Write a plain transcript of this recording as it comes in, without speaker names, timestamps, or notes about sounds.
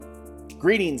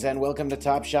Greetings and welcome to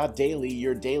Top Shot Daily,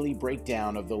 your daily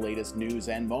breakdown of the latest news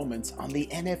and moments on the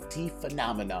NFT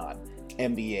phenomenon,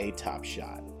 NBA Top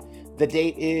Shot. The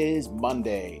date is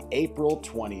Monday, April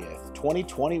 20th,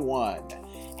 2021.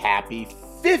 Happy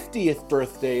 50th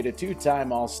birthday to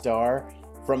two-time All-Star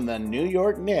from the New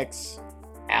York Knicks,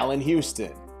 Allen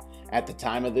Houston. At the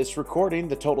time of this recording,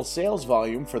 the total sales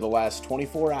volume for the last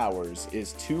 24 hours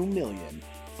is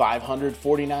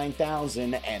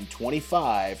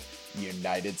 2,549,025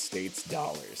 United States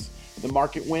dollars. The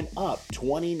market went up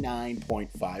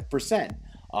 29.5%.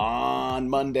 On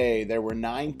Monday, there were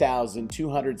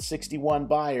 9,261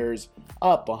 buyers,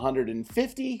 up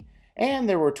 150, and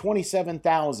there were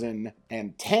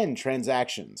 27,010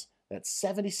 transactions. That's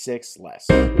 76 less.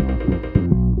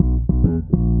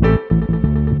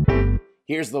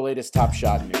 Here's the latest Top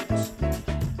Shot news.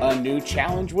 A new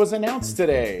challenge was announced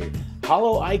today.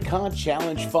 Holo Icon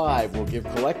Challenge 5 will give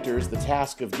collectors the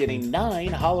task of getting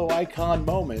 9 Holo Icon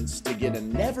moments to get a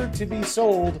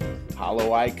never-to-be-sold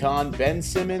Holo Icon Ben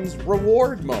Simmons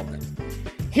reward moment.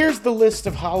 Here's the list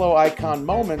of Holo Icon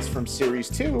moments from Series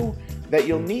 2 that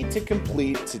you'll need to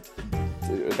complete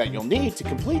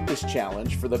this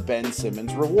challenge for the Ben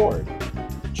Simmons reward.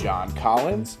 John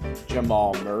Collins,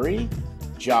 Jamal Murray,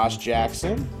 Josh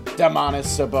Jackson, Domantas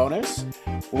Sabonis,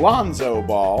 Lonzo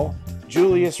Ball,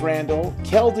 Julius Randle,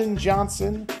 Keldon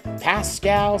Johnson,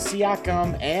 Pascal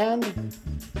Siakam, and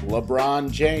LeBron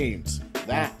James.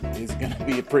 That is going to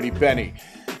be a pretty penny.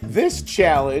 This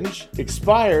challenge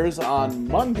expires on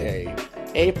Monday,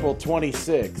 April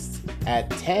 26th at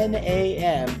 10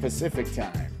 a.m. Pacific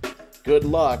time. Good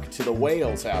luck to the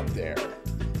whales out there.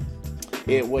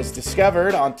 It was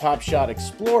discovered on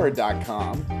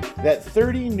TopShotExplorer.com that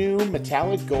 30 new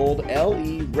metallic gold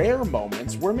LE rare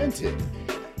moments were minted.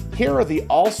 Here are the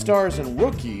All-Stars and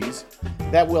Rookies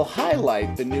that will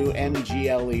highlight the new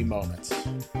MGLE moments.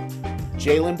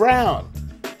 Jaylen Brown.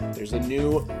 There's a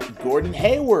new Gordon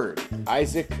Hayward,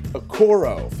 Isaac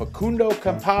Okoro, Facundo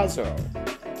Campazzo,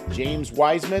 James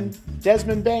Wiseman,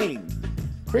 Desmond Bane,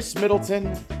 Chris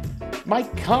Middleton,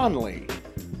 Mike Conley.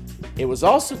 It was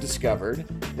also discovered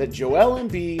that Joel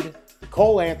Embiid,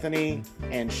 Cole Anthony,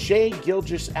 and Shai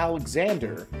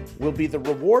Gilgeous-Alexander will be the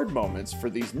reward moments for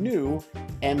these new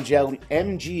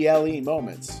MGLE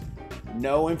moments.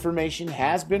 No information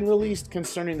has been released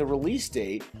concerning the release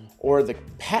date or the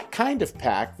kind of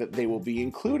pack that they will be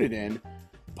included in,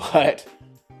 but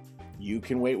you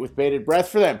can wait with bated breath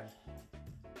for them.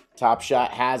 Top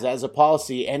Shot has as a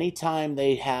policy, anytime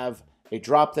they have a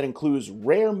drop that includes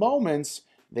rare moments,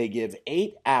 they give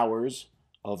 8 hours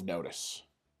of notice.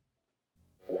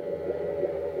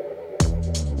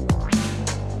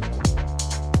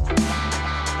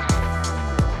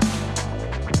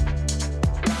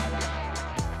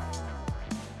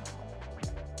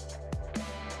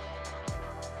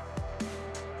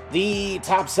 The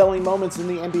top selling moments in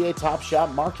the NBA Top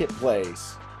Shot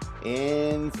marketplace.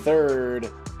 In third,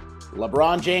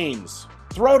 LeBron James.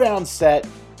 Throwdown set,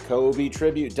 Kobe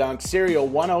Tribute Dunk Serial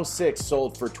 106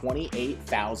 sold for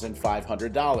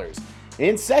 $28,500.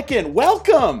 In second,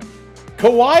 welcome!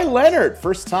 Kawhi Leonard,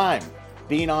 first time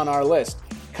being on our list.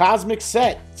 Cosmic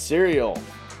Set Serial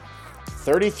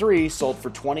 33 sold for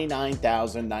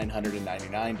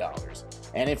 $29,999.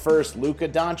 And at first, Luka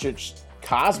Doncic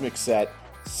Cosmic Set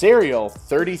Serial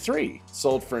 33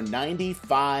 sold for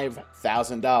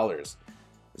 $95,000. It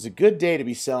was a good day to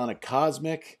be selling a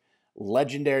cosmic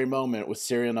legendary moment with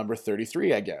serial number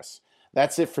 33, I guess.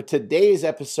 That's it for today's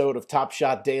episode of Top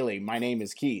Shot Daily. My name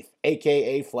is Keith,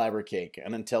 aka Flabbercake,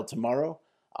 and until tomorrow,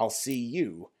 I'll see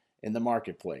you in the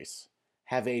marketplace.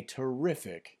 Have a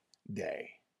terrific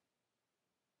day.